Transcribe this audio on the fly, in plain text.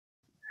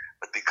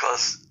but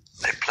because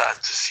I plan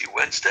to see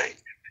Wednesday,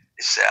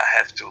 they say I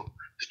have to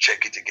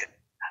check it again.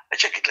 I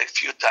check it like a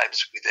few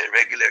times with a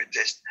regular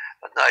test,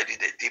 but now I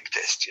did a deep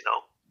test, to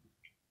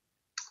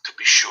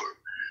be sure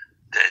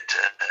that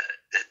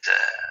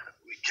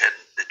we can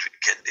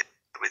deal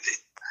with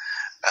it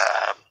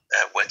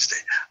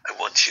Wednesday. I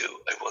want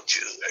you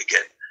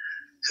again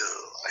to.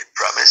 I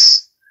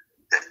promise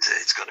that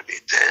it's going to be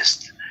a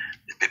test.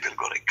 That people are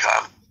going to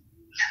come,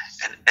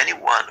 and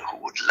anyone who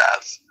would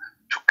love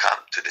to come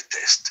to the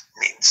test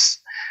means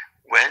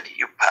when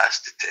you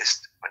pass the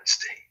test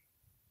Wednesday.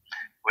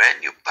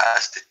 When you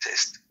pass the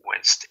test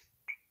Wednesday,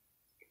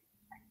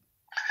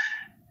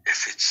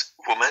 if it's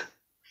woman,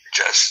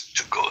 just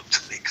to go to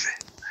mikveh.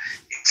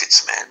 If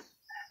it's men,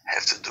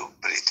 have to do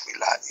brit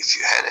milah. If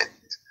you had it,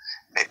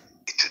 maybe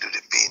to do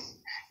the pin.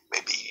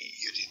 Maybe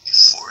you did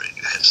before and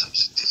you have some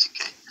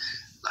certificate.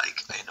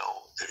 Like I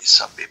know there is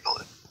some people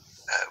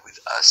with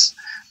us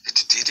that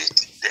did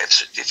it. They have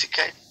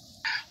certificate.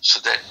 So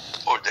then,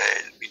 or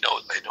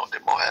I know the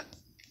mohel.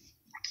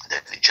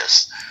 Then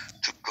just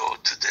to go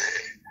to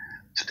the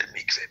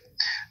mikveh.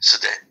 So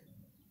then,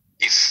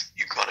 if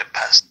you're gonna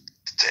pass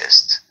the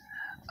test,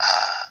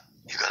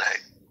 you're gonna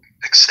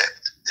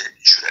accept the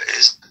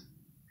Judaism.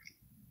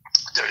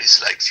 There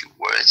is like few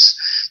words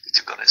that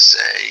you're gonna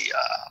say.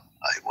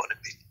 I want to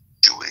be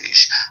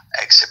Jewish.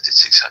 I accepted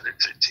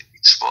 613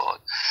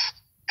 mitzvot,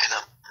 and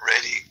I'm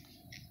ready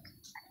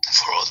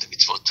for all the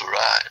mitzvot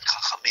Torah and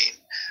Chachamim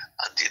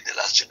until the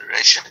last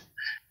generation.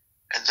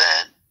 And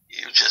then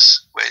you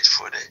just wait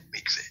for the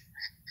mikveh.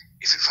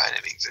 If you find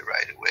a mikveh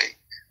right away,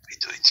 we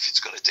do it. If it's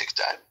going to take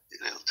time,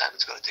 a little time,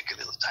 it's going to take a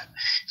little time.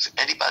 If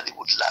anybody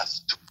would love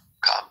to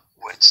come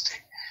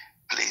Wednesday,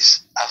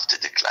 please, after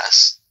the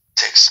class,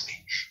 text me.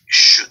 You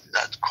should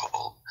not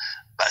call,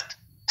 but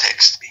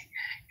text me.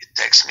 You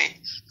text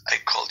me, I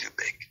call you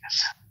back.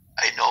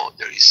 I know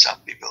there is some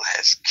people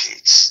have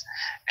kids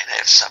and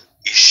have some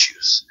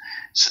issues.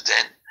 So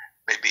then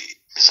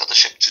maybe, B'ezrat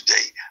Hashem,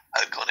 today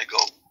I'm going to go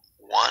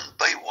one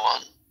by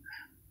one,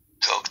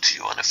 talk to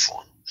you on the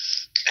phone.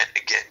 And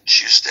again,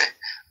 Tuesday,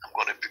 I'm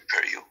going to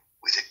prepare you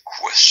with the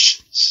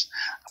questions.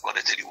 I'm going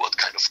to tell you what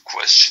kind of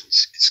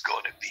questions it's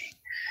going to be.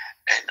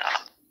 And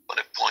I'm going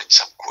to point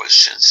some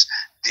questions.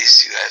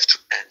 This you have to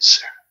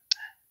answer.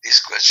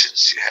 These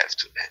questions you have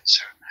to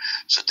answer.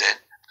 So then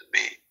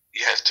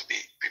you have to be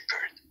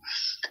prepared.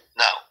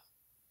 Now,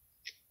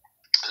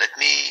 let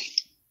me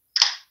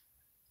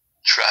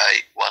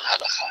try one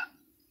halacha.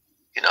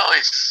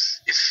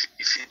 If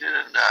you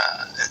didn't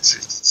answer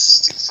it,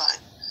 it's still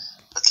fine.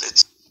 But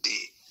let's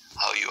see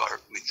how you are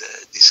with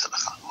this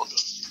halacha. Hold on.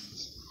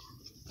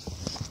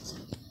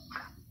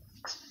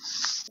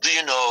 Do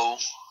you know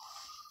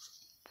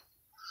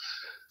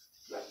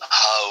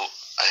how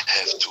I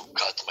have to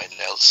cut my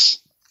nails?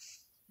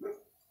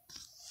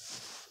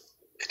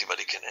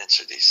 Anybody can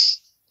answer this?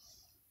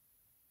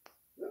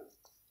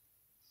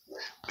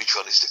 Which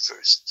one is the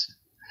first?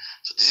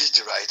 So this is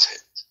the right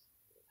hand.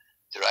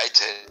 The right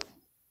hand,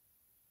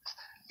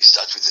 we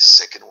start with the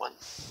second one.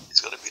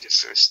 It's going to be the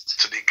first.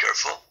 To be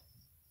careful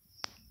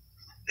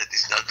that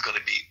it's not going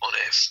to be on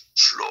a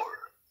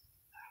floor.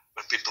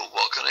 When people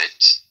walk on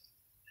it,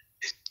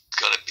 it's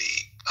going to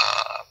be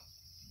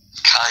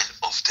kind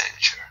of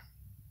danger.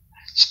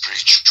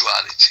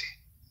 Spirituality.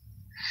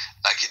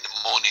 Like in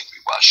the morning,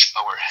 we wash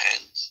our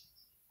hands.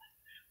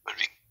 When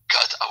we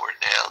cut our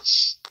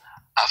nails,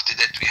 after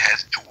that we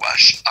have to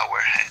wash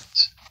our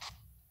hands.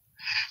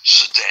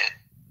 So then,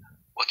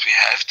 what we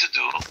have to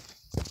do,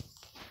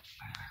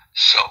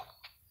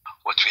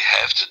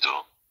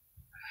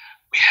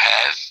 we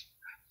have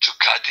to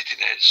cut it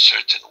in a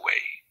certain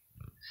way.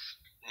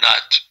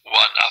 Not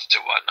one after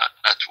one,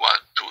 not 1,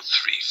 2,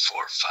 3,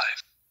 4,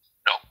 5.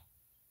 No.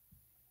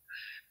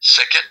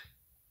 Second,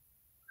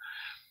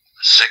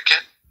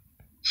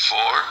 4,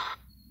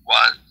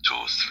 1,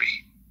 2,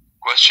 3.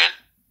 Question?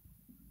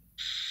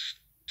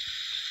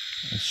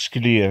 It's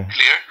clear.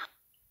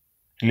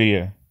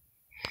 Clear?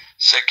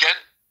 Second,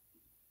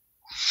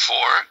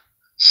 4,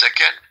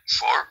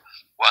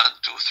 1,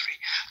 2, 3.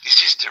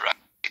 This is the right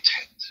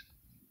hand.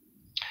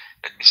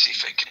 Let me see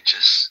if I can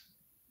just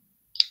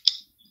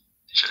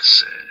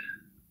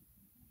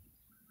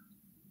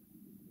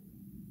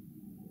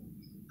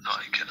no,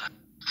 I cannot.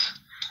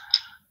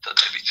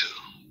 Thought maybe to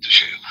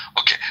show you.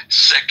 Okay,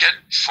 second,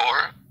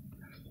 4,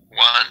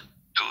 1,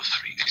 2,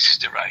 3. This is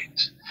the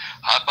right.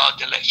 How about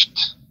the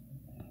left?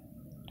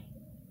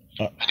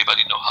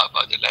 Anybody know how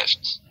about the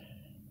left?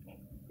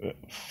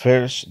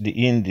 First, the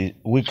index.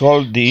 We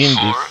call the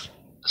index. 4,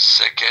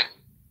 second,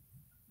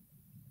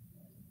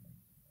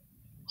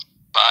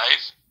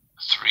 5,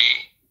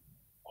 3,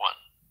 1.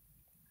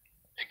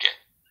 Again,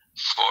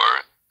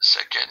 4,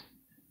 second,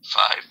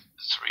 5, 3,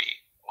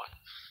 1.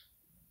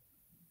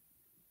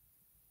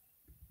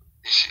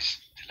 This is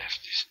the left,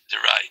 this is the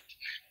right.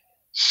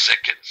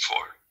 Second, 4,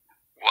 1,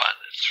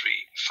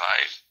 3,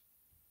 5.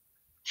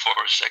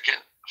 4, second,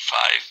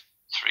 5,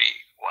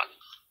 3, 1.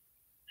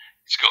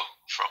 Let's go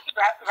from.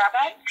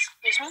 Rabbi,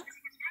 excuse me?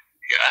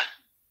 Yeah?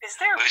 Is Is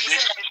there a Who is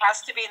reason this? that it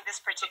has to be in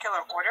this particular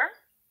order?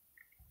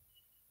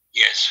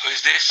 Yes. Who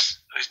is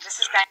this?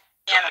 This is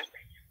Diana.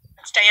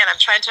 It's Diana.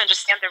 I'm trying to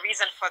understand the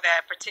reason for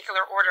the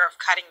particular order of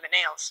cutting the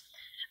nails.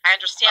 I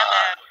understand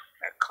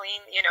the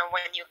clean,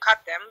 when you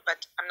cut them,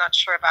 but I'm not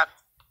sure about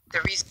the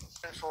reason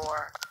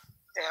for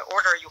the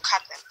order you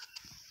cut them.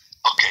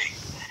 Okay.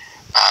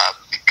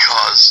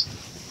 Because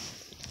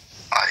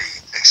I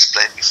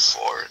explained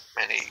before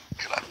many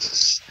times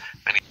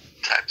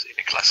in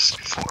the classes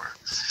before,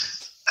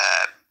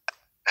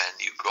 and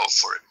you go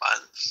for a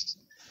month,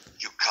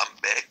 you come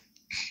back,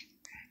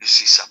 you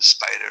see some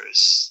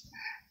spiders,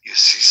 you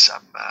see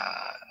some,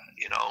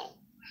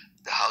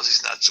 the house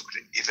is not so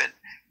clean. Even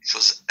it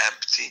was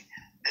empty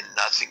and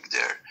nothing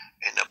there,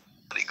 and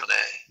nobody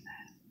gonna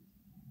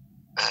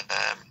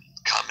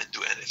come and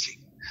do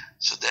anything.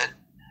 So then,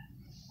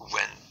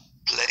 when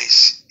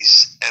place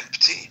is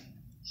empty,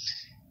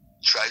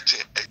 try to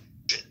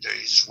imagine there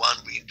is one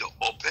window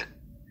open.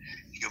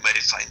 You may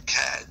find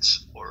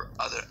cats or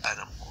other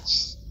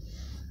animals.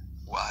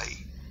 Why?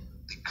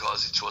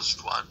 Because it was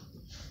one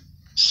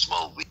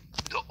small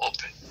window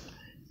open,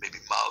 maybe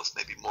mouse,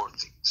 maybe more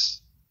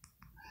things.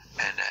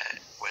 And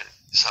when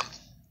some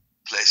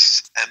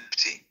place is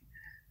empty,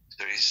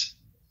 there is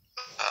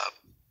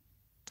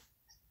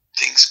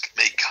things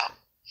may come.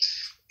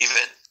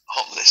 Even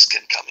homeless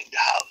can come in the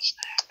house,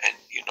 and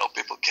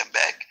people come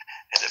back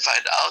and they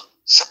find out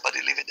somebody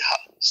live in the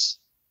house.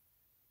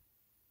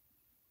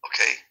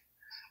 Okay,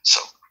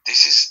 so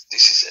this is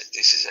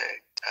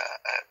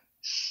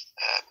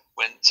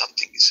when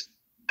something is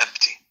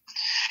empty.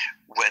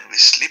 When we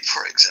sleep,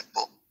 for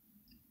example,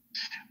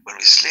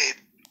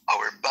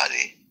 our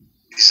body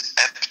is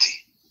empty.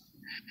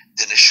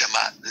 The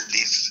neshama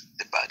leaves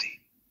the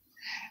body,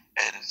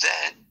 and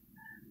then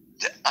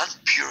the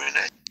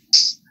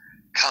unpureness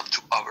come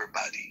to our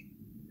body.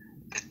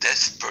 The dead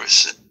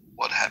person,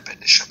 what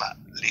happened? The neshama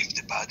leave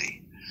the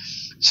body.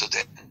 So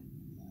then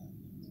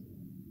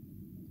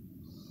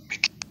we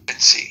can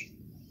see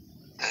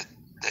that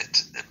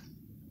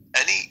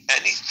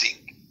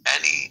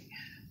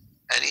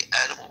any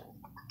animal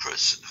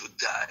person who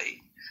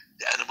die,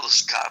 the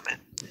animals come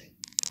and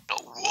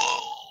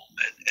worm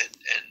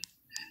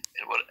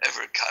and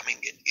whatever coming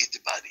and eat the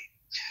body.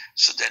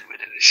 So then when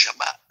the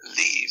neshama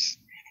leave,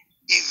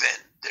 even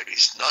there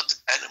is not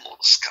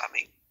animals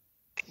coming,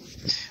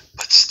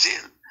 but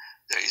still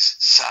there is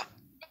some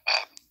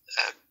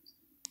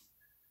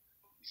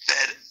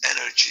bad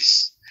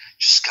energies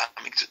just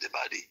coming to the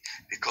body,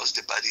 because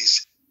the body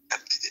is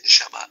empty, the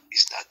neshama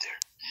is not there.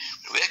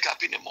 When we wake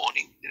up in the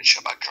morning, the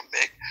neshama come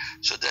back,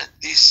 so that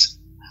this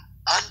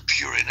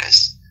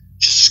unpureness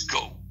just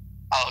go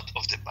out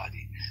of the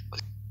body, but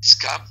it's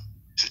come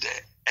to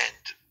the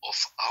end of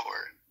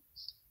our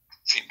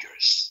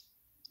fingers.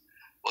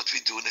 What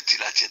we do in the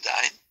Netilat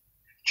Yadayim,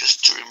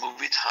 just to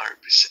remove it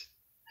 100%.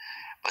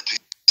 But we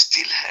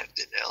still have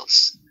the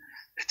nails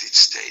that it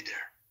stay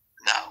there.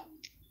 Now,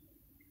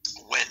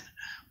 when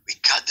we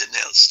cut the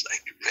nails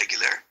like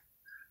regular,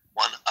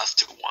 one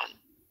after one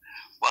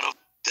of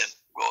them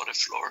go on the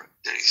floor,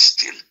 there is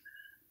still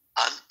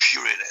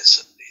unpureness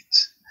on it.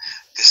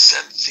 The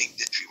same thing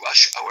that we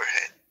wash our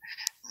hand,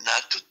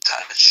 not to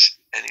touch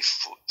any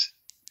food,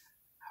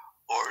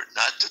 or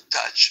not to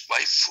touch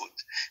white food,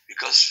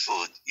 because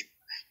food, you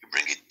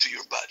bring it to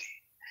your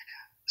body.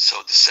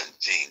 So the same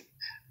thing,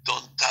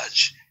 don't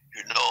touch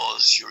your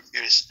nose, your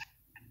ears,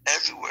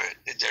 everywhere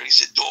that there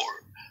is a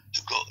door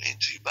to go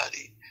into your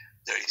body.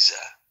 There is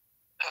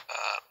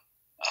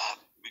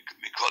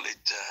we call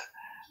it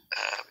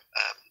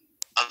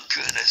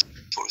unpureness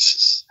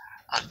forces,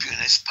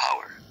 unpureness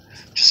power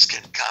just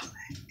can come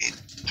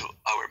into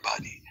our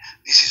body.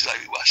 This is why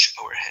we wash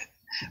our hand.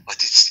 But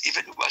it's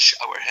even wash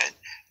our hand,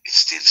 it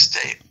still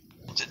stay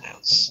on the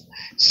nails.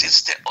 Still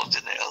stay on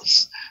the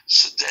nails.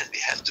 So then we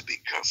have to be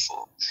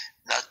careful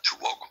not to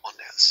walk on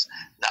nails.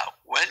 Now,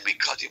 when we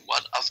cut him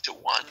one after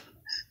one,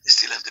 they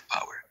still have the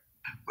power.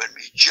 When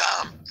we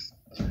jump,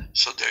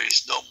 so there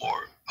is no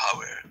more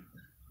power,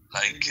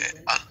 like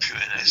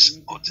unpureness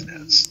on the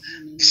nails.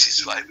 This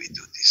is why we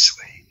do this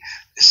way.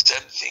 The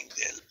same thing,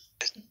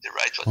 the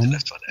right one, the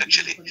left one.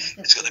 Actually,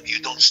 it's going to be,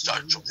 you don't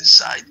start from the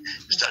side,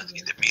 you start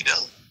in the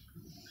middle,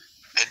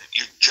 and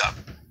you jump.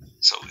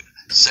 So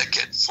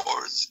second,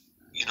 fourth,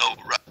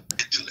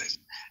 right to left.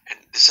 And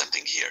the same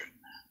thing here.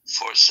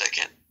 4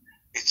 second,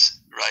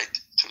 it's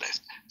right to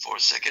left. 4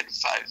 second,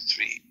 5,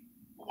 3,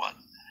 1.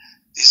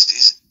 This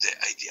is the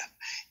idea.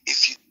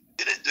 If you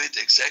didn't do it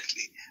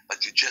exactly,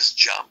 but you just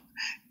jump,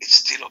 it's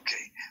still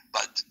okay.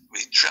 But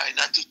we try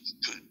not to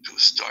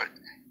start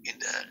in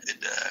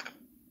the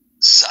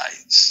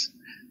sides,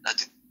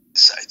 not in the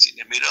sides. In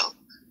the middle,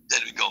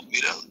 then we go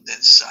middle,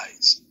 then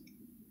sides.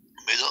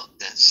 Middle,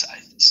 then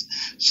sides.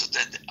 So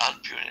then the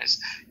unpureness,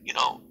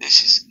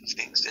 this is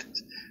things that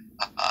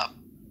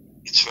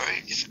it's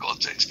very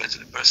difficult to explain to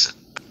the person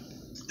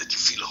that you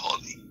feel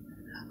holy.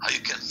 How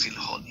you can feel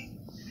holy?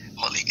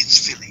 Holy is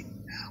feeling.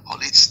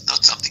 Holy is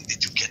not something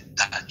that you can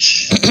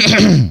touch.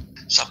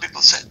 Some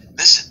people said,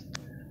 listen,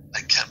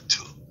 I came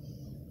to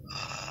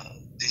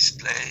this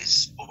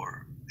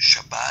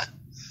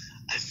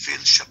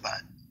feel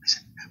Shabbat. I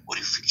said, what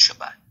do you feel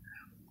Shabbat?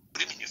 What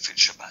do you mean you feel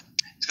Shabbat?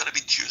 It's going to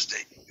be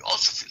Tuesday. You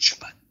also feel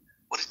Shabbat.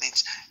 What it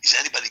means is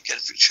anybody can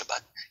feel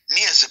Shabbat.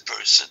 Me as a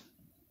person,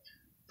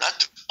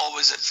 not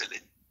always I feel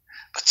it,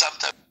 but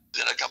sometimes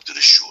when I come to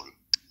the shul,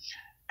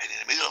 and in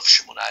the middle of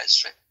Shemona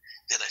Esrei,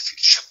 then I feel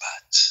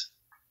Shabbat.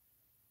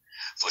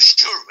 For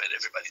sure, when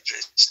everybody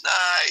dresses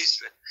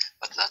nice,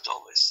 but not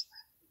always.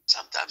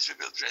 Sometimes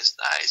people dress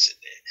nice and,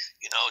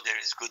 there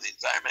is good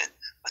environment,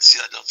 but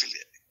still I don't feel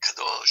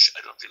kadosh,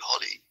 I don't feel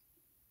holy.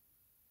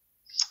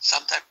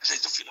 Sometimes I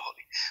do feel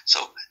holy.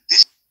 So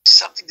this is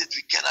something that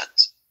we cannot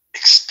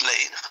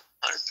explain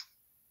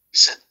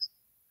 100%,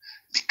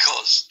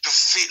 because to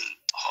feel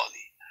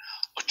holy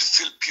or to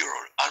feel pure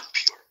or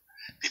impure,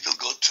 people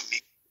go to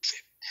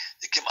mikveh.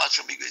 They come out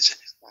from mikveh and say,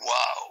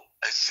 wow,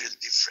 I feel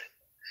different.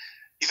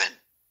 Even,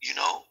 in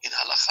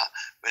halacha,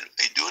 when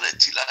I do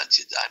netilat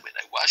yadayim, when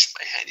I wash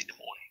my hand in the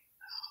morning,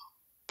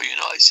 but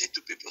I say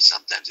to people,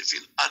 sometimes I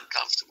feel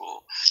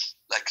uncomfortable,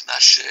 like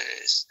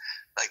nauseous,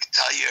 like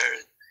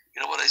tired.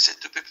 You know what I say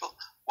to people?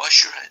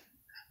 Wash your hand.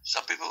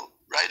 Some people,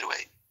 right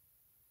away,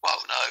 wow,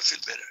 now I feel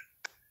better.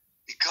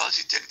 Because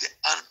you take the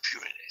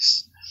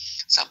unpureness.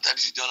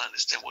 Sometimes you don't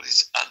understand what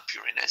is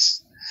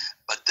unpureness,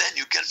 but then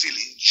you can feel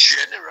in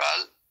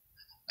general,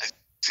 I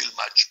feel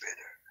much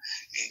better.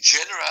 In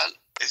general,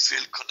 I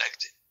feel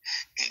connected.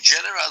 In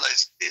general, I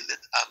feel that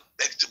I'm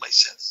back to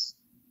myself.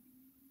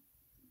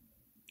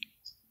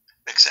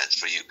 Makes sense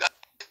for you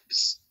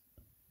guys?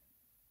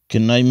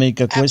 Can I make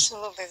a question?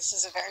 Absolutely. This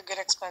is a very good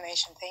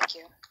explanation. Thank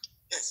you.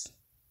 Yes.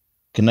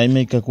 Can I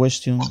make a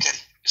question? Okay.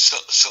 So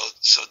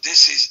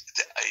this is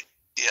the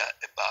idea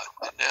about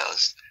the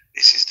nails.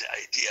 This is the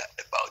idea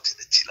about the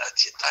netilat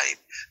yadayim.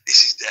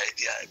 This is the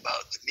idea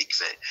about the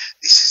mikveh.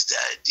 This is the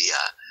idea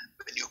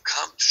when you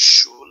come to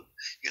shul.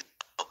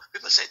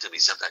 People say to me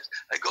sometimes,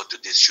 I go to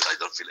this shul, I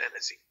don't feel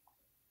anything.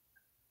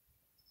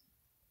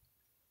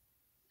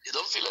 They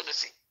don't feel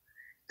anything.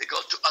 They go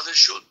to other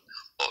shul,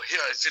 here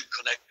I feel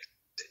connected.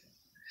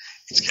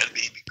 It can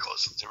be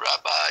because of the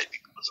rabbi,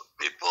 because of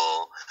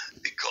people,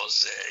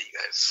 because you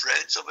have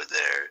friends over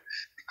there,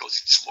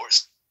 because it's more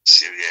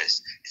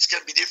serious. It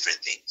can be different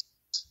things.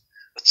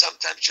 But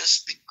sometimes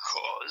just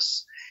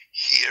because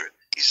here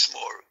is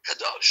more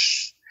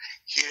kadosh.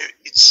 Here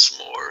it's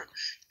more,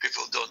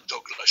 people don't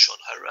talk lashon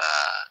hara,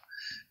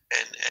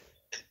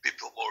 and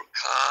people more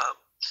calm,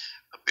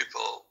 and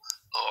people,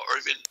 or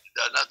even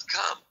they're not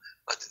calm,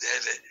 but they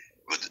have a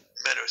good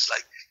manners.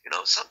 Like,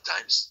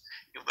 sometimes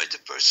you meet a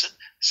person,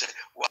 say,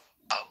 wow,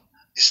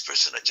 this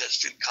person, I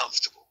just feel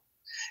comfortable.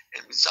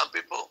 And with some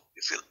people,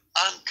 you feel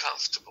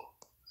uncomfortable.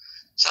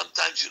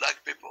 Sometimes you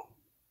like people.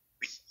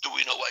 Do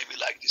we know why we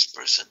like this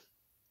person?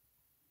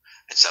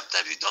 And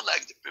sometimes we don't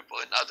like the people,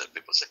 and other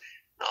people say,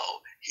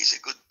 no, he's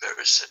a good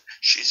person,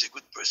 she's a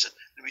good person,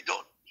 and we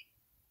don't.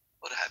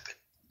 What happened?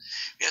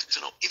 We have to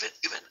know, even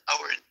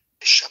our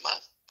neshama,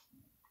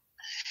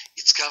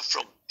 it's come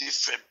from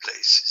different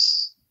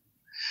places.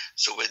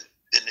 So when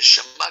the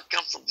neshama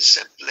come from the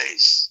same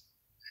place,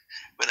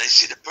 when I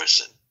see the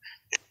person,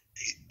 the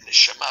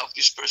neshama of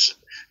this person,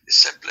 the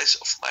same place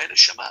of my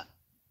neshama,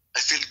 I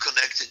feel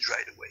connected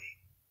right away.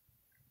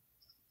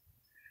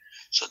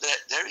 So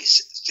there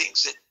is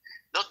things that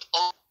not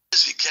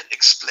always we can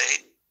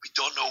explain. We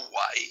don't know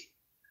why,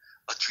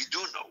 but we do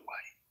know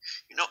why.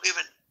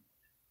 Even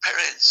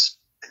parents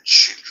and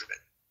children,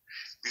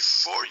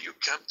 before you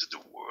come to the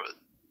world,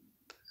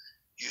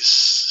 you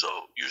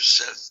saw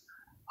yourself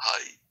how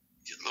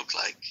you look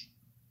like.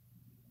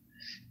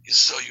 You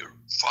saw your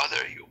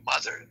father, your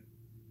mother,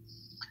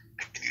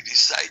 and you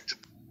decide to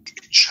be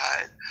a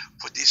child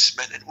for this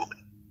man and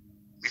woman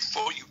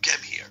before you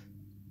came here.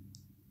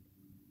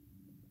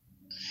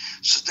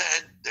 So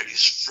then there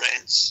is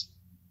friends,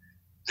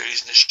 there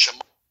is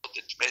neshamot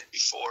that met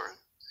before,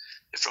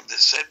 they're from the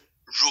same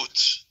root,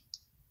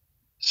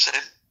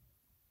 same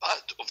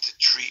part of the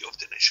tree of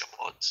the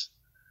neshamot,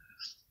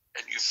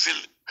 and you feel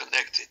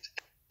connected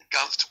and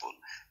comfortable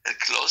and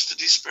close to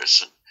this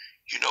person.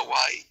 You know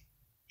why?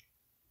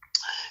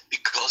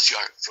 Because you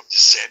are from the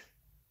same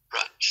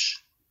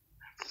branch,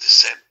 from the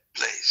same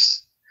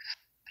place.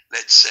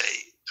 Let's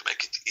say, to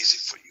make it easy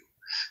for you,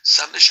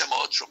 some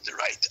neshamot from the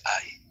right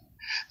eye,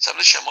 some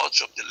neshamot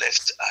from the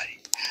left eye,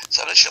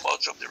 some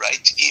neshamot from the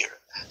right ear,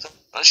 some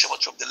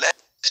neshamot from the left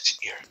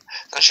ear,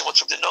 some neshamot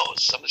from the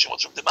nose, some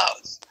neshamot from the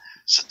mouth.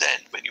 So then,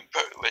 when you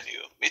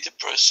meet a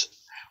person,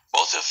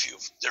 both of you,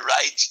 the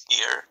right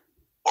ear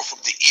or from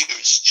the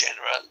ears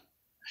general,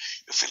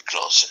 you feel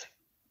closer.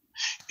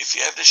 If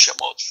you have the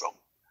neshamot from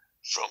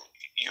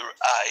your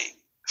eye,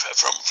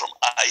 from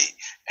eye,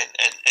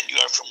 and you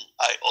are from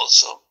eye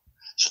also,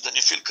 so then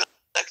you feel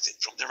connected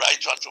from the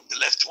right one, from the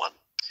left one,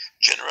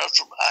 general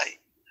from eye,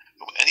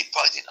 from any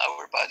part in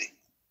our body.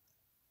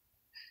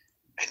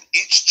 And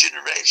each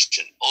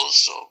generation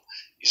also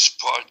is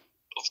part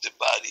of the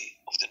body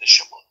of the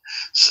neshamot.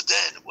 So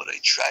then what I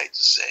try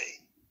to say,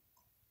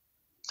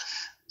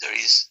 there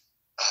is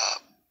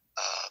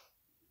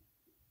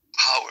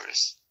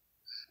powers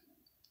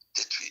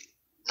that we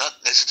not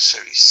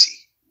necessarily see,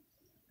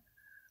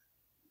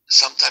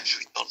 sometimes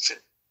we don't feel.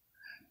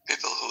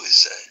 People who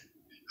is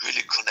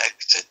really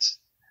connected,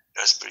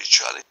 their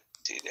spirituality,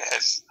 they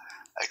have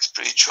like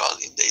spiritual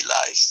in their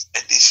life,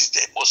 and this is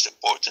the most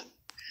important.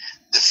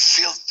 They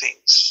feel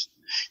things.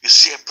 You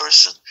see a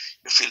person,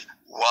 you feel,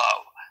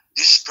 wow,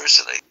 this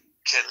person I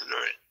can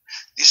learn.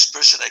 This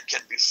person I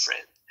can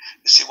befriend.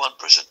 You see one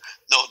person,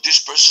 no,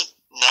 this person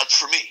not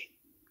for me.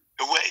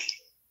 Away.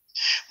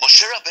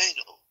 Moshe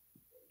Rabbeinu,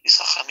 is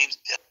Chachamim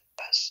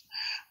tell us.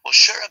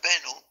 Moshe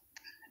Rabbeinu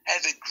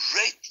have a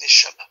great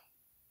neshama.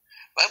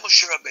 Why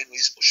Moshe Rabbeinu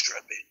is Moshe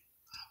Rabbeinu?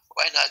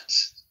 Why not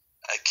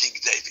King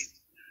David?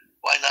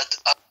 Why not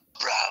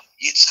Abraham,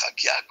 Yitzchak,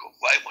 Yaakov?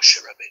 Why Moshe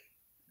Rabbeinu?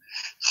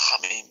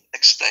 Chachamim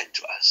explained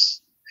to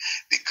us.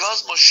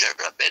 Because Moshe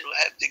Rabbeinu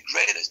have the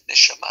greatest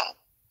neshama,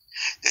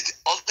 that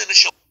all the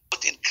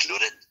neshamot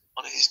included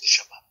on his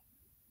neshama.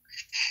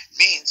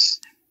 Means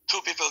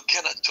two people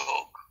cannot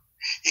talk.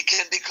 He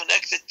can be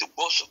connected to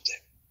both of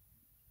them.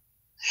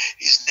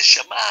 His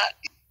neshama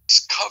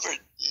is covered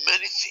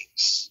many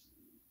things.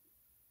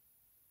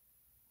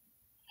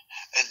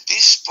 And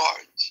this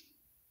part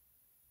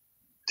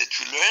that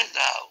we learn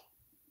now,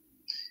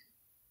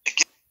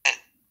 again,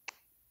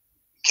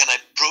 can I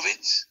prove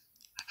it?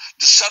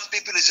 To some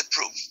people it's a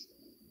proof.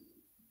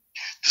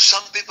 To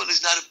some people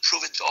it's not a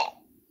proof at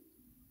all.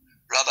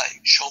 Rabbi,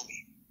 show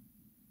me.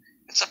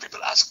 And some people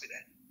ask me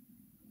that.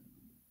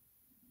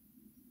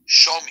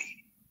 Show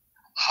me.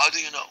 How do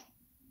you know?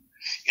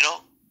 You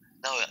know,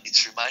 now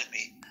it's remind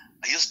me,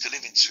 I used to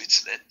live in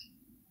Switzerland,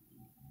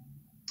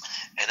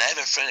 and I have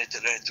a friend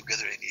that learned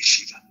together in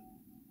yeshiva.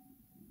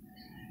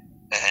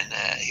 And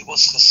he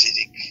was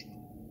Hasidic.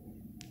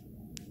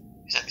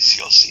 His name is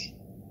Yossi.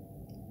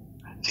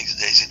 I think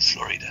today he's in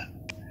Florida.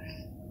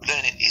 We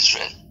learned in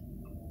Israel.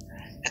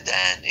 And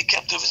then he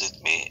came to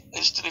visit me. I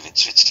used to live in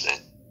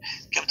Switzerland.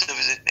 He came to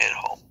visit me at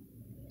home.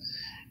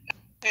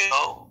 And, you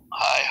know,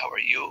 hi, how are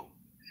you?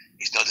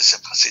 He's not the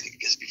same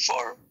Hasidic as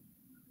before.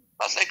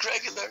 Not like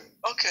regular.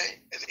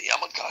 Okay.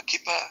 Yarmulke,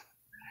 kippah.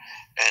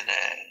 And,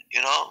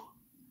 you know,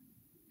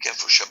 came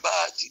for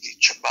Shabbat. He did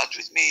Shabbat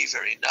with me.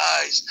 Very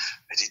nice.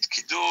 I did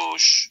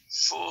Kiddush,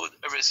 food,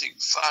 everything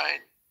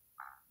fine.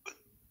 But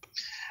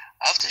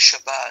after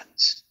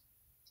Shabbat,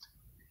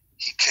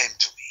 he came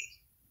to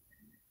me.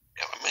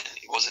 I mean,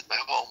 he was at my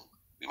home.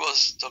 We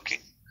was talking.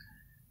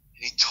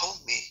 And he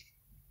told me,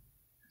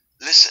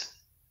 listen,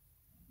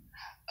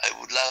 I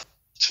would love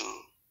to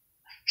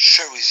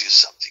share with you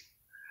something.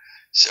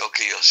 I said,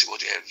 okay, Yossi, what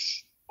do you have?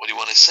 What do you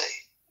want to say?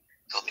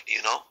 He told me,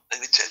 you know,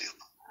 let me tell you,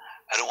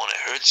 I don't want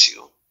to hurt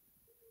you,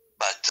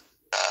 but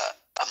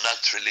I'm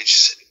not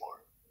religious anymore.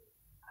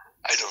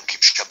 I don't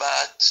keep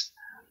Shabbat.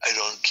 I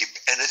don't keep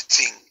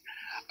anything.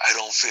 I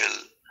don't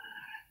feel,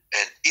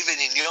 and even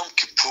in Yom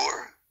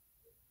Kippur,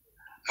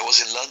 I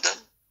was in London,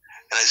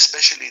 and I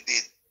especially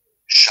did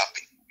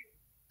shopping.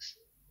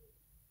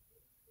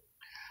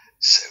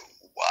 So,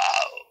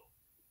 wow,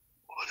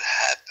 what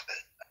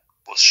happened?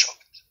 I was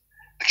shocked.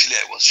 Actually,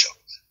 I was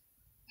shocked.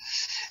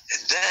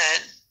 And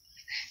then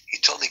he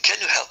told me, can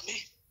you help me?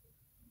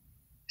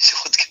 I said,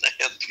 what can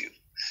I help you?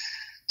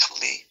 He told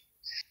me,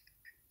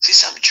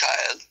 since I'm a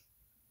child,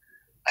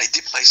 I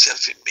dip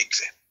myself in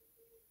mikveh.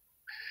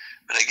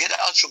 When I get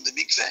out from the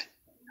mikveh,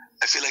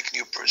 I feel like a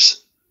new person.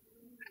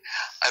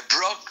 I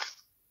broke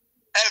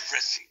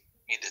everything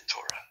in the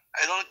Torah.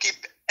 I don't keep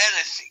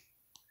anything.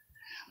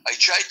 I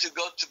try to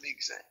go to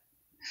mikveh.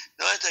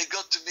 Now that I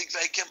got to mikveh,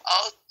 I came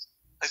out,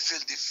 I feel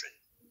different.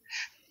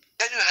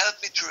 Can you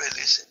help me to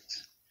release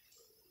it?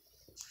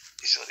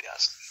 Is what he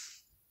asked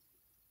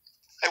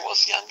me. I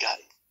was a young guy,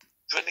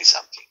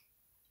 20-something.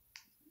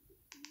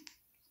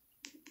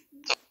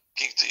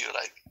 Talking to you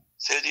like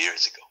 30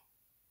 years ago.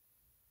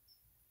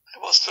 I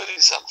was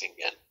 20-something,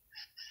 and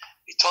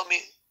he told me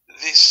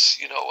this,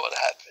 you know what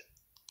happened.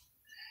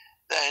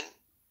 Then,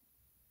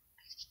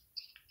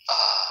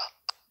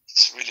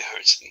 it really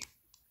hurts me.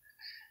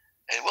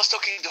 And he was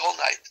talking the whole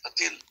night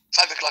until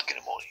 5 o'clock in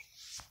the morning.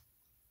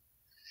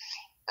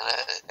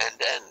 And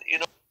then, you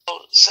know,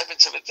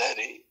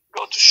 7:30,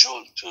 go to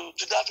shul,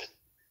 to daven,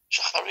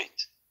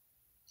 shacharit.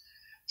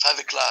 5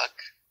 o'clock,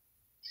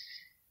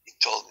 he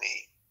told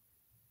me,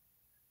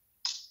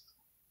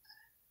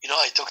 you know,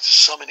 I talked to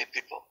so many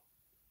people.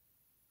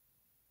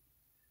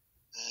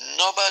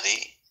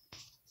 Nobody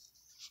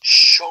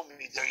showed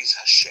me there is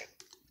Hashem.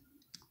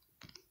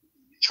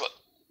 It was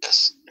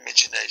just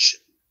imagination.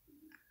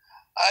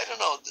 I don't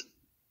know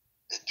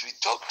that we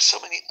talk so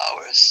many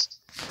hours.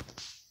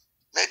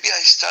 Maybe I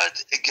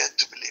start again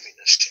to believe in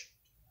Hashem.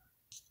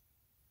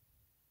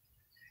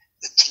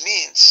 That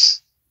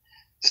means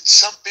that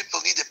some people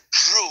need a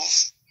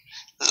proof,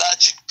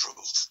 logic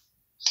proof.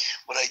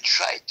 What I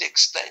tried to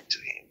explain to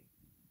him,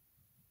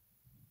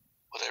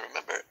 what I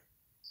remember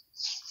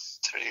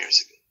 30 years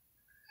ago,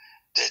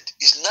 that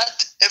is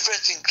not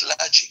everything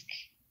logic.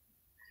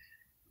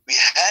 We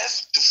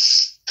have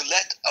to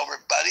let our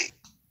body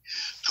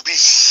to be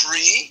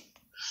free,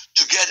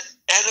 to get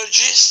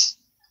energies,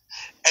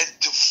 and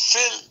to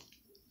feel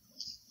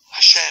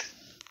Hashem,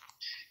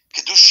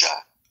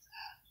 Kedusha,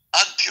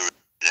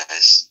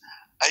 unpureness,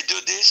 do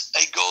this,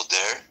 I go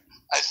there,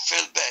 I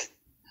feel bad.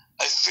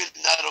 I feel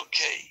not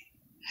okay.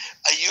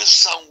 I use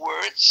some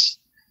words,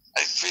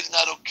 I feel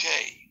not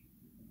okay.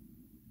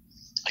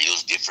 I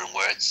use different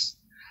words.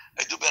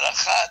 I do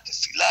beracha,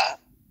 tefillah.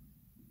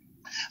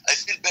 I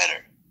feel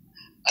better.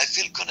 I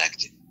feel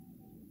connected.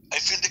 I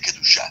feel the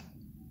kedusha.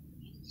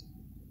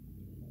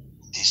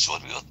 This is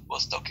what we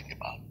was talking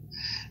about.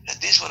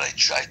 And this is what I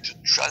try to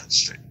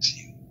transfer to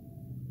you.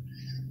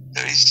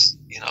 There is,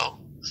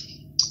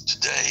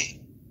 today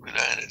we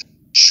learned at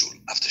shul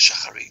after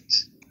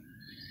Shacharit.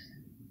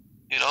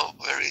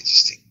 Very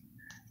interesting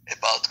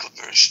about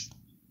conversion.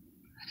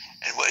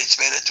 And where it's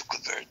better to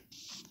convert.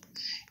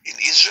 In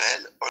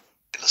Israel or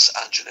in Los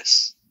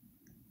Angeles?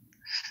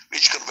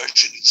 Which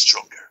conversion is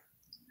stronger?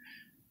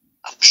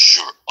 I'm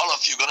sure all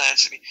of you are going to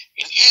answer me,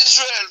 in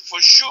Israel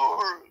for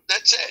sure,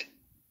 that's it.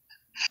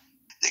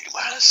 The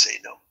Gemara say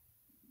no.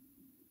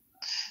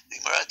 The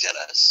Gemara tell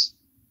us,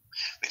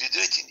 when you do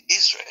it in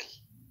Israel,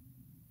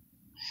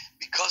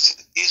 because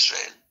in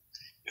Israel,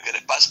 you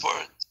get a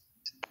passport,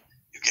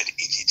 you get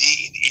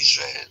EDD in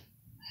Israel,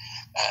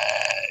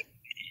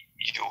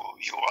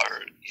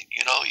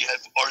 you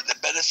have all the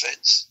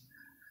benefits.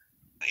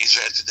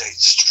 Israel today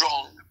is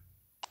strong.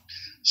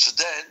 So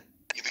then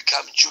you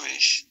become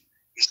Jewish.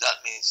 It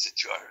not means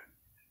that you are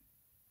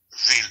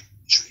real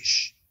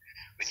Jewish.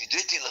 When you do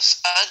it in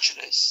Los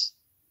Angeles,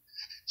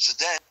 so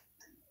then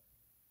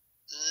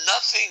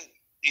nothing,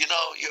 you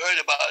heard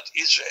about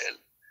Israel,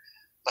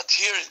 but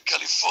here in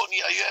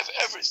California you have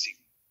everything.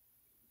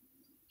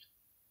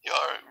 You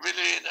are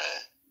really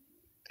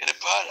in a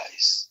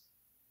paradise.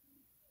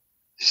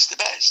 This is the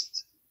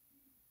best.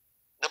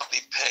 Nobody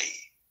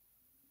pay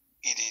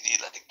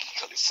EDD like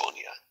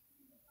California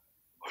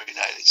or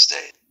United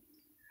States.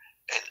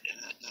 And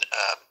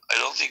I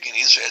don't think in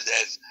Israel they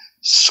have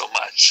so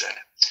much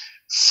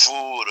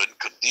food and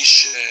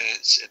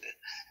conditions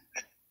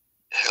and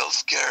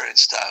healthcare and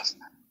stuff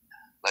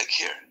like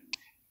here.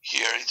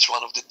 Here it's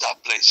one of the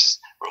top places.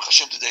 Baruch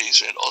Hashem today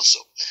Israel also,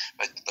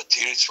 but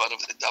here it's one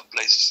of the top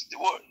places in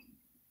the world.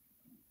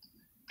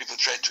 People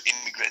try to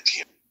immigrate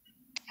here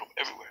from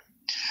everywhere.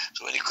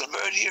 So when you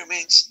convert here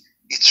means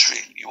it's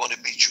real. You want to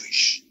be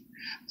Jewish.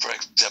 For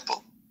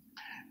example,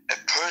 a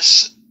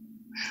person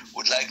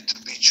would like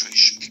to be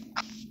Jewish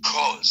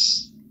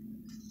because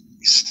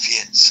his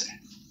fiancé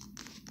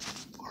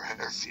or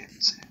her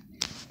fiancé,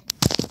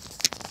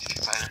 if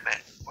you find a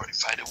man or you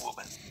find a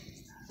woman,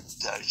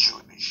 they are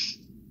Jewish.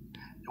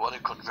 They want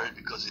to convert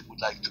because they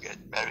would like to get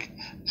married,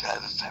 to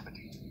have a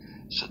family.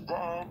 So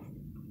then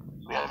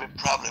we have a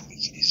problem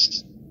with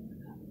this.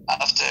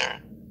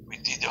 After we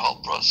did the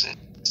whole process,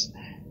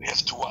 we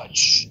have to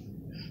watch,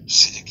 to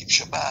see the keep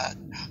Shabbat,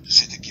 to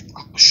see the keep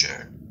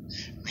kosher.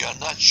 We are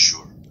not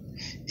sure,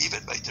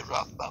 even by the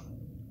Rambam,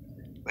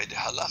 by the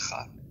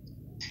halacha.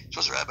 It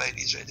was a rabbi in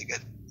Israel, they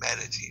got mad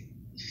at him.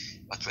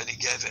 But when he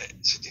gave a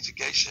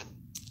certification,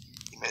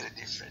 he made it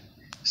different.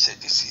 He said,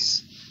 this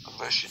is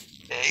conversion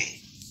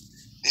A,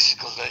 this is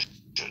conversion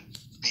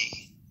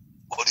B.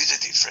 What is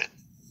it different?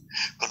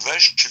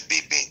 Conversion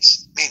B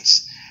means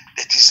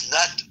that is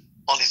not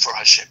only for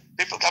Hashem.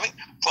 People coming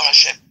for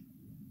Hashem.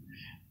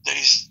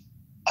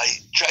 I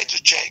try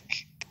to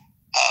check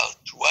out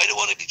why they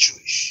want to be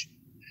Jewish.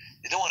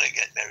 They don't want to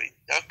get married.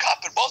 They're a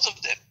couple, both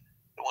of them,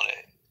 they want to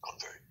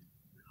convert.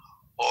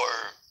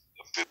 Or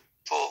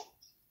people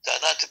that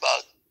are not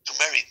about to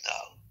marry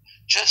now,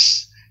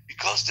 just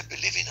because they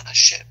believe in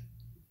Hashem.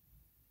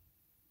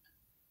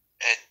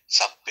 And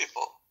some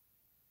people,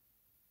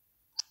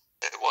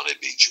 they want to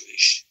be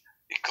Jewish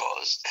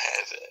because they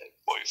have a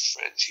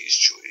boyfriend, he's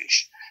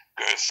Jewish,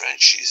 girlfriend,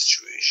 she's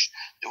Jewish.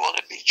 They want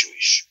to be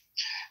Jewish.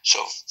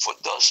 So for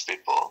those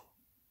people,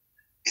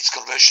 it's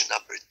conversion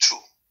number 2.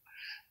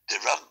 The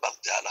Rambam,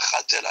 the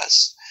ALACHA tell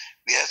us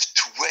we have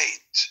to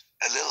wait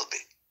a little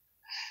bit,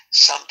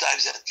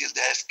 sometimes until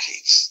they have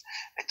kids,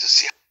 and to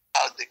see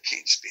how the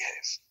kids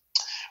behave.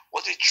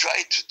 What they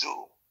try to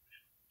do,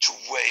 to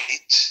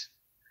wait,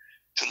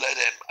 to let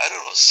them,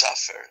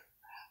 suffer,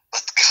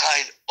 but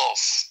kind of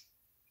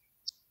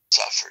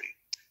suffering,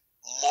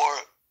 more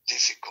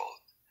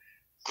difficult.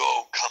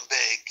 Go, come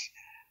back,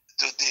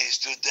 do this,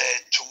 do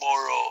that,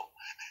 tomorrow,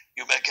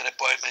 you make an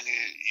appointment,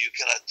 you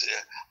cannot,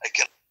 I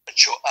cannot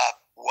show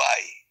up. Why?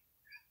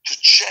 To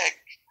check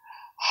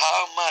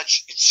how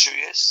much it's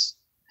serious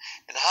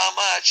and how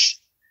much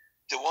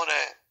they want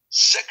to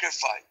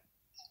sacrifice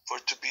for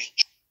it to be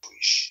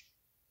Jewish.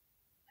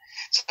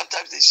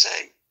 Sometimes they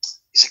say,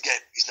 it's a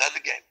game. It's not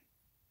a game.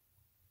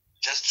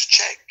 Just to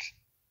check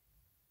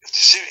if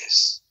they're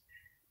serious.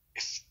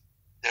 If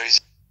there is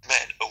a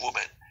man or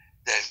woman,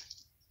 they have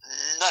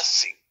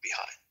nothing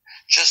behind.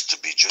 Just to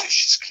be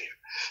Jewish is clear.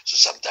 So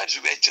sometimes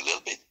we wait a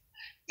little bit.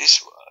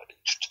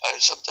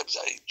 Sometimes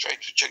I try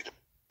to check the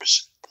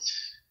person.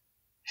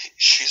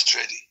 She's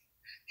ready.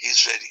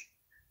 He's ready.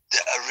 They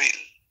are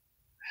real.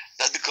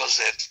 Not because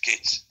they have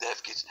kids. They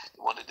have kids.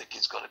 They wanted the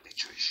kids going to be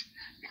Jewish.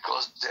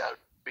 Because they are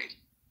real.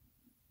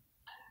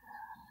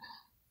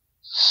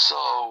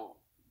 So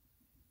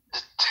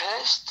the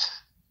test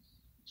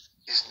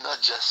is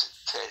not just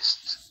a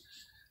test,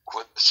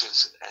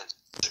 questions and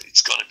answers.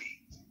 It's going to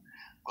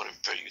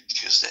prepare you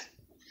Tuesday,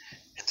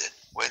 and then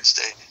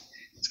Wednesday,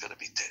 it's going to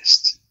be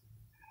test.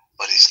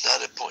 But it's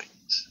not a point.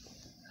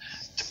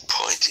 The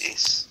point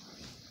is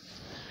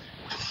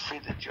to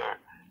feel that your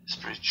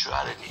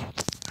spirituality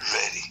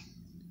ready.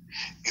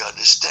 You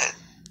understand,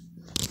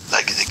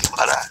 like the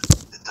Gemara,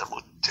 the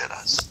Talmud tells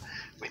us,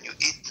 when you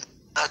eat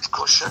not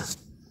kosher,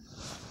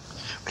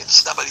 when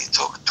somebody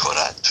talk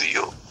Torah to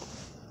you,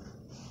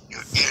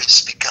 your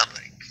ears become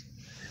like,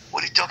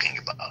 what are you talking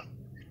about?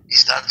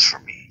 It's not for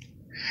me.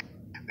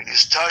 When you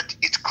start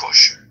eat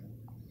kosher,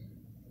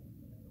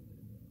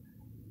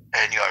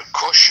 and you are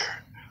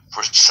kosher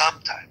for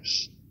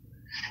sometimes,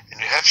 and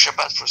you have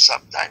Shabbat for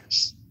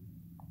sometimes,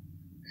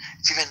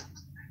 it's even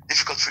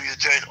difficult for you to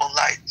turn on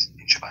light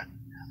in Shabbat.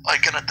 Oh, I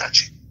cannot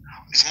touch it.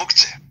 It's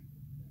muktzeh.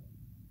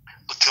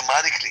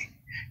 Automatically,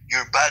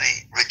 your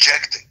body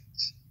rejects it.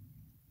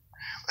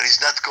 But it's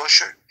not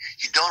kosher.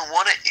 You don't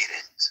want to eat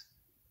it.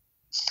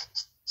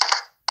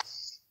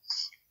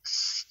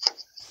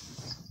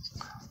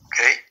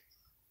 Okay?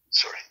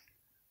 Sorry.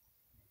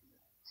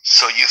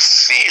 So you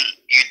feel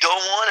you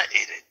don't want to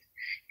eat it.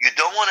 You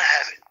don't want to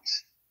have it.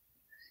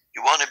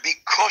 You want to be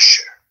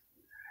kosher.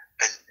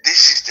 And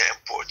this is the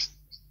important.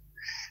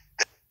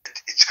 That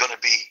it's going to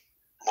be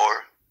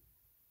more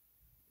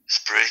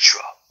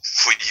spiritual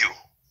for you.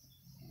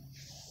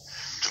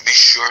 To be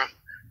sure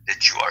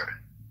that you are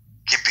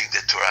keeping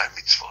the Torah and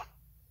mitzvot.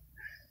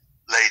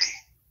 Lady,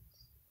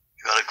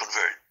 you're going to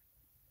convert.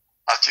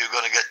 After you're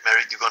going to get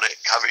married, you're going to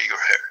cover your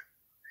hair.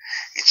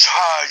 It's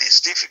hard,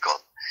 it's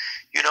difficult.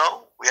 You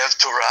know, we have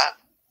Torah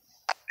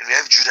and we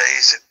have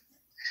Judaism.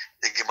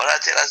 The Gemara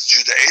tells us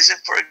Judaism,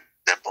 for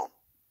example,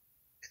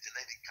 and the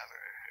lady cover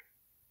her hair.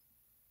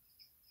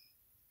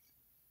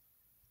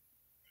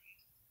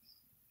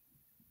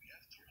 We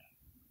have Torah.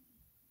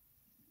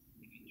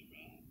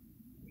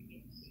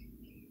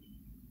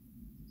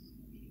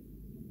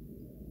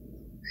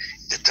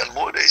 The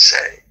Talmud, they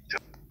say, the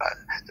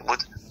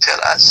Talmud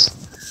tell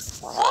us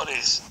what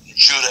is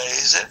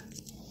Judaism.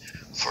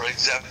 For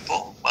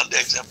example, one of the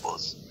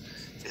examples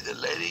is the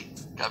lady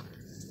covered.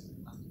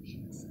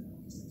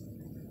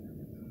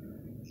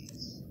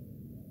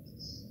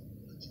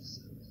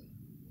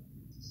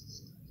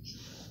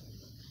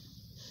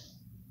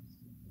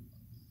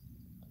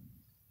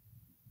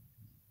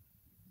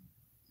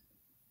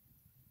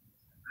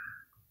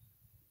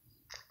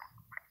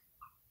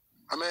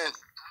 Amen.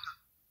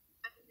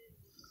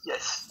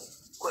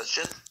 Yes.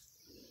 Question?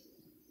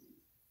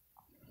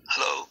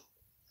 Hello?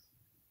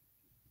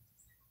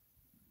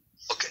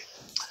 Okay.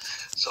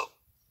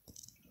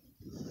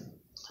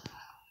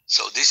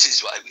 So this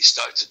is why we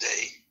start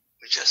today.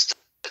 We just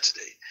started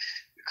today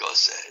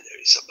because there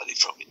is somebody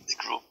from the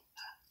group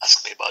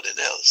asked me about the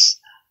nails.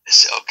 I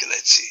said, okay,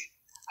 let's see.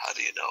 How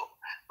do you know?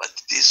 But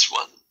this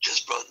one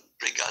just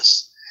bring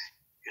us,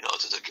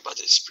 to talk about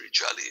the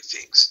spirituality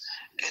things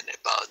and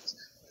about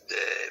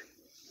the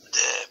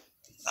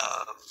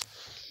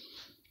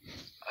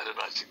I don't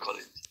know if you call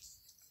it.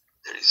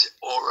 There is an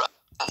aura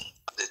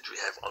that we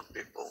have on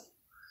people.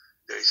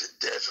 There is a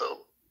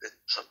devil that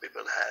some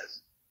people have.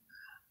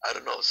 I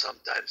don't know,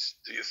 sometimes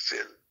do you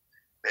feel,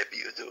 maybe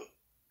you do,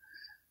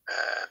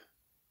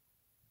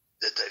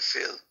 that I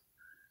feel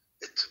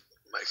that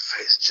my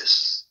face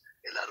just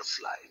a lot of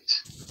light.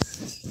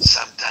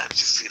 Sometimes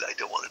you feel I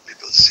don't want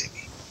people to see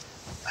me.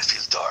 I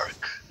feel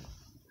dark.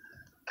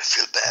 I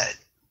feel bad.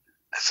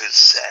 I feel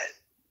sad.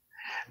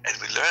 And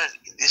we learn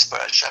in this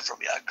parasha from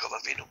Yaakov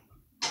Avinu.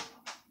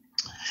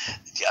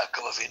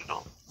 Yaakov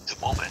Avinu, the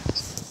moment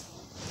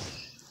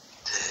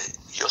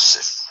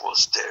Yosef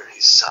was there,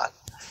 his son,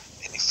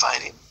 and he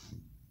find him,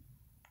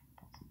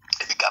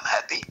 he become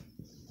happy.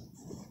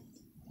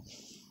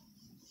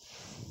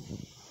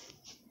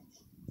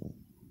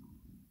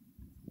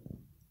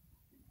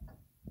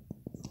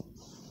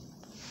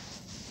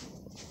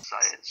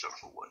 Science or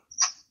for what?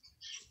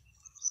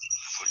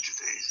 For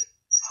Judaism.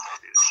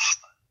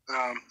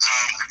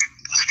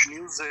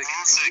 Music.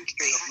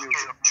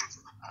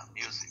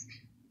 Music.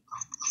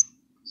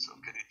 So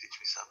can you teach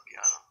me some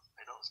piano?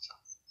 I know some.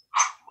 I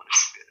want to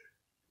be better.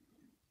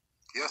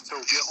 Yes, sir.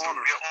 Be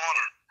honored.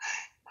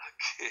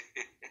 Okay.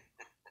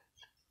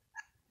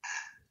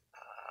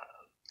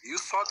 You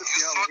saw the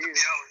piano here.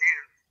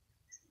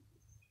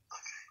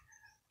 Okay.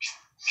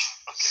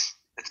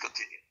 Let's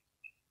continue.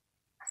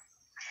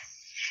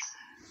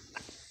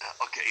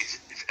 Okay.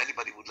 If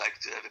anybody would like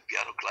to have a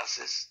piano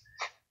classes,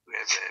 we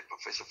have a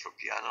professor for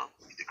piano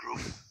in the group.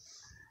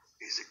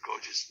 He's a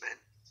gorgeous man,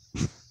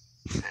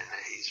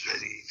 and he's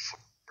ready for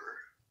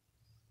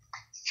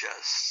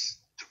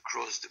just to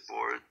cross the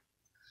board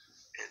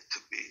and to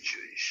be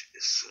Jewish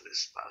as soon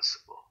as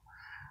possible.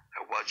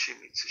 I watch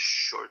him, it's a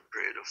short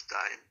period of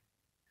time.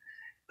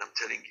 And I'm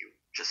telling you,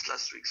 just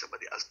last week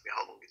somebody asked me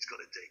how long it's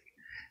going to take.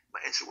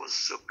 My answer was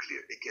so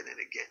clear again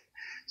and again.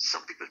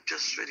 Some people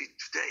just ready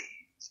today.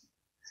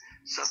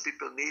 Some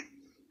people need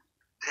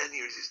 10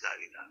 years is not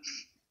enough.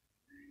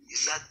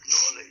 It's not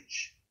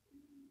knowledge.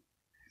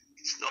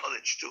 It's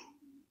knowledge too.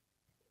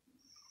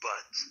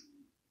 But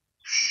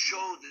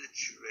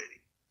you're ready.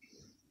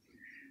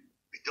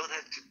 We don't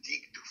have to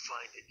dig to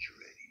find that you're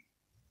ready.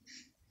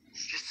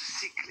 Just to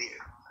see clear.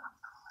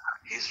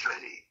 He's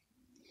ready.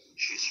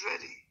 She's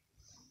ready.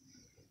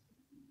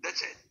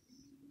 That's it.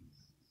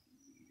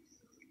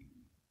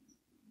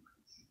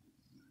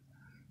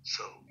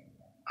 So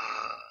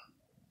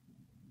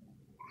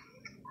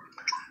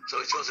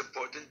it was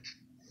important.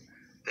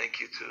 Thank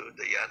you to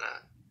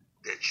Diana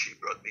that she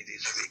brought me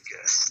this week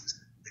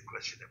the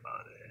question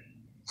about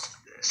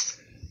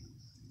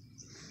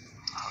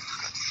how to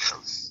cut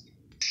nails.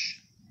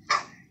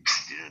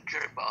 She didn't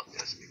care about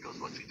this because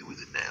what we do with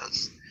the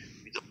nails,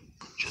 we don't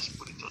just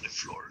put it on the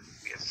floor.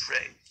 We're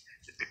afraid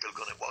that people are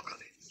going to walk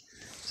on it.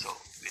 So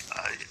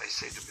I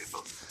say to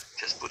people,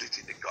 just put it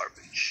in the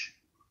garbage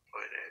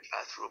or in a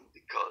bathroom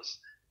because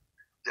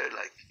they're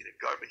like in a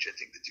garbage. I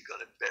think that you're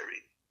going to burn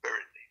it.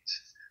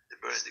 They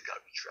burn the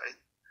garbage, right?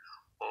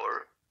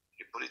 Or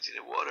you put it in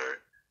the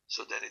water,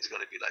 so then it's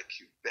going to be like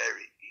you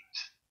bury it.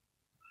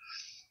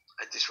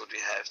 And this is what we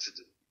have to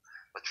do.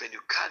 But when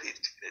you cut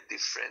it in a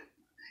different,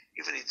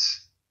 even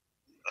it's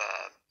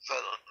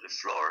fell on the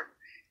floor,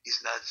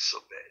 is not so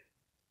bad.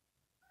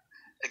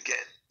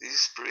 Again, these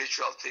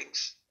spiritual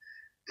things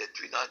that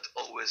we not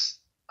always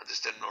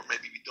understand, or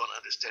maybe we don't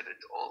understand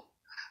at all.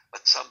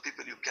 But some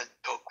people you can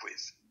talk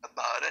with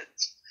about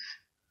it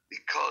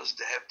because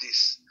they have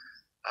this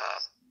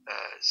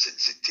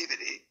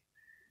sensitivity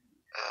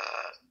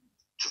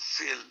to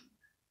feel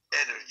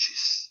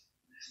energies,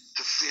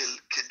 to feel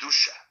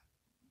kedusha.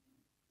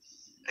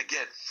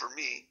 Again, for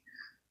me,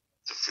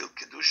 to feel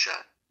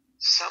kedusha,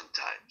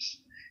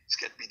 sometimes it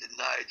can be the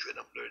night when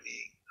I'm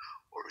learning,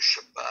 or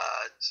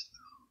Shabbat,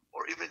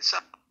 or even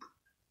some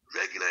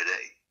regular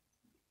day.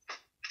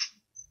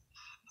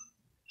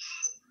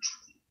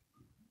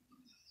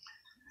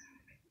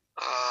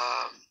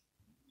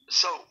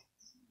 So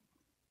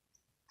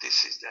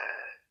this is the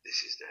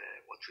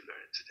what we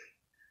learned today,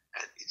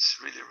 and it's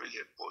really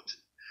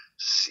important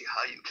to see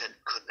how you can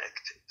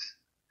connect it,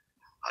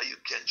 how you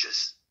can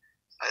just.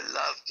 I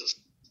love those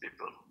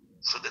people,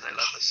 so then I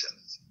love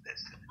myself.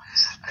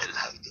 I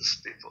love those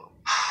people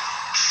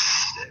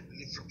that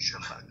live from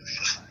Shabbat to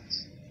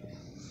Shabbat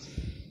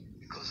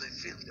because I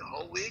feel the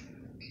whole week.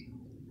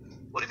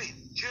 What do you mean?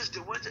 Tuesday,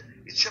 Wednesday,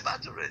 it's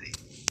Shabbat already.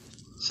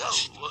 So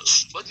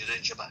what do you do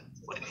in Shabbat?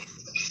 What do you mean?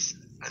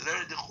 I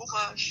learned the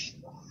Chumash.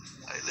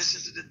 I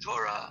listen to the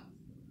Torah.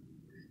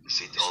 We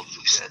sit all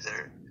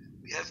together.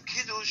 We have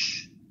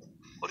Kiddush.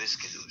 What is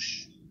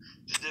Kiddush?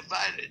 To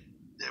divide it,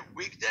 the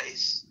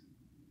weekdays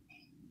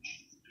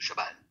to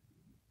Shabbat.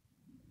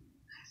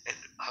 And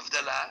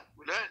Havdalah,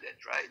 we learned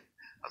that, right?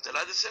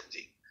 Havdalah, the same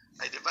thing.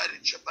 I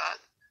divided Shabbat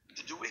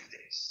to do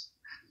weekdays.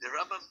 The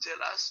Rambam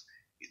tell us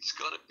it's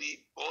going to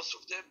be both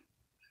of them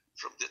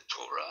from the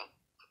Torah.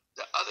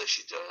 The other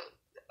Shita,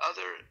 the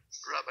other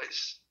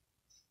rabbis,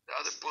 the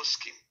other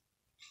poskim,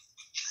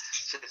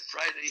 said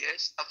Friday,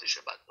 yes, after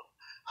Shabbat, no.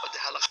 But the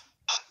halakha,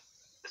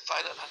 the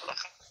final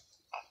halakha,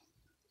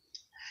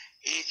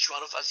 each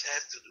one of us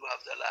have to do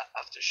Havdalah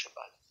after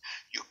Shabbat.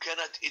 You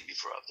cannot eat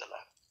before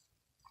Havdalah.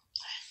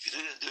 If you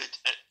didn't do it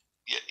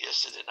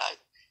yesterday night,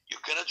 you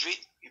cannot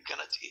read, you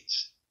cannot eat.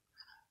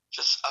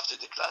 Just after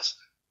the class,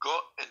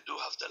 go and do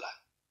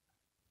Havdalah.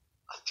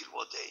 Until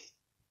what day?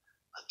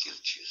 Until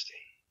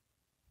Tuesday.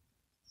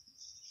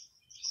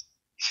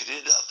 If you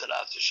didn't do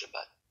Havdalah after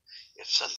Shabbat, you have Sunday.